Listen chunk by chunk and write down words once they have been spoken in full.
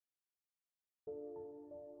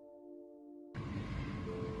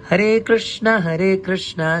Hare Krishna,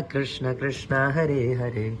 Krishna Krishna, Hare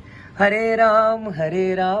Hare. Hare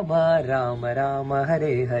Rama, Rama Rama,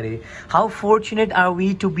 Hare Hare. How fortunate are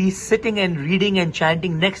we to be sitting and reading and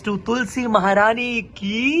chanting next to Tulsi Maharani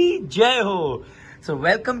ki Jai Ho. So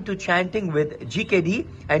welcome to Chanting with GKD,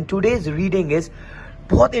 and today's reading is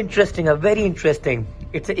बहुत interesting, very interesting.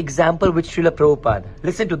 It's an example with Srila Prabhupada.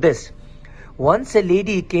 Listen to this. Once a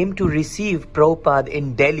lady came to receive Prabhupada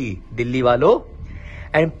in Delhi, Dilli walo,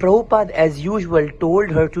 and Prabhupada as usual told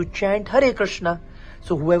her to chant Hare Krishna.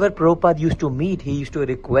 So whoever Prabhupada used to meet, he used to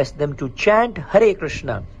request them to chant Hare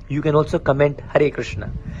Krishna. You can also comment Hare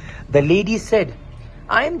Krishna. The lady said,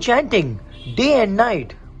 I am chanting day and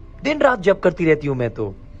night. दिन रात जप करती रहती हूँ मैं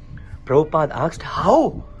तो. Prabhupada asked,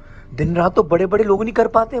 how? दिन रात तो बड़े बड़े लोग नहीं कर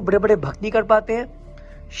पाते हैं, बड़े बड़े भक्त नहीं कर पाते हैं.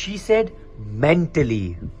 She said,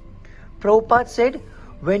 mentally. Prabhupada said,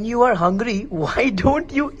 when you are hungry, why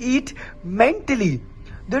don't you eat mentally?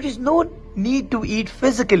 There is no need to eat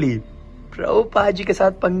physically. Prabhupada ji ke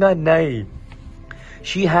saath panga nahi.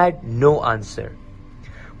 She had no answer.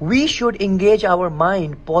 We should engage our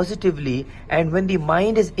mind positively, and when the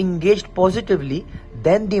mind is engaged positively,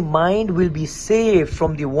 then the mind will be saved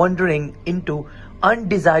from the wandering into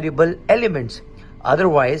undesirable elements.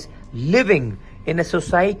 Otherwise, living in a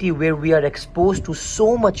society where we are exposed to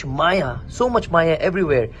so much maya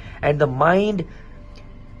everywhere, and the mind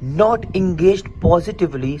not engaged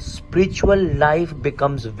positively, spiritual life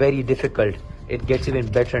becomes very difficult. It gets even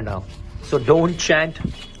better now. So don't chant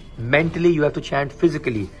mentally, you have to chant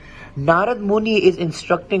physically. Narad Muni is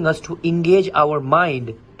instructing us to engage our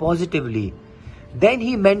mind positively. Then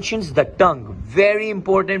he mentions the tongue, very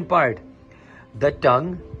important part. The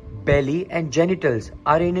tongue, belly and genitals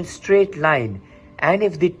are in a straight line, and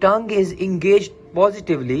if the tongue is engaged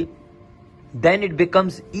positively, then it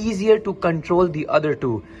becomes easier to control the other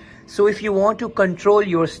two. So if you want to control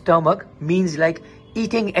your stomach, means like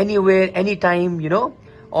eating anywhere, anytime,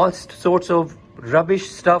 all sorts of rubbish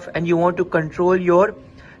stuff, and you want to control your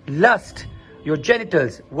lust, your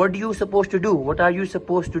genitals, what are you supposed to do? What are you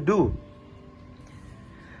supposed to do?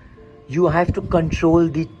 You have to control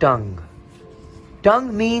the tongue.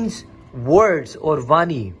 Tongue means words or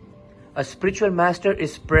vani. A spiritual master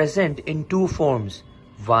is present in two forms,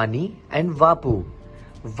 Vani and Vapu.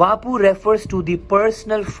 Vapu refers to the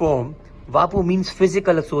personal form. Vapu means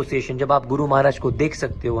physical association. जब आप गुरु महाराज को देख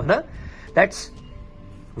सकते हो ना, that's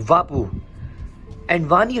Vapu. And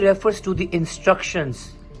Vani refers to the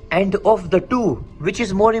instructions. And of the two, which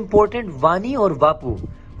is more important, Vani or Vapu?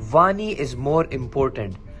 Vani is more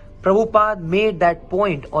important. Prabhupada made that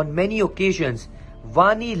point on many occasions.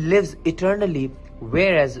 Vani lives eternally,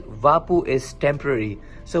 whereas Vapu is temporary.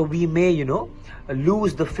 So we may,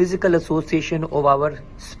 lose the physical association of our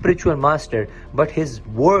spiritual master, but his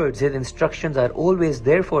words, his instructions are always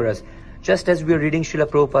there for us, just as we are reading Srila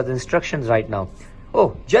Prabhupada's instructions right now.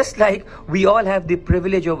 Oh, just like we all have the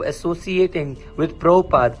privilege of associating with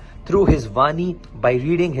Prabhupada through his Vani by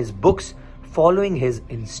reading his books, following his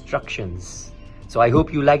instructions. So I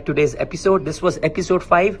hope you liked today's episode. This was episode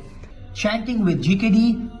 5. Chanting with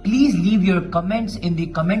GKD. Please leave your comments in the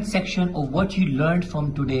comment section of what you learned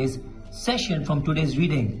from today's session, from today's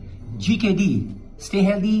reading. GKD. Stay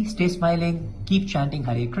healthy, stay smiling, keep chanting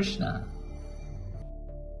Hare Krishna.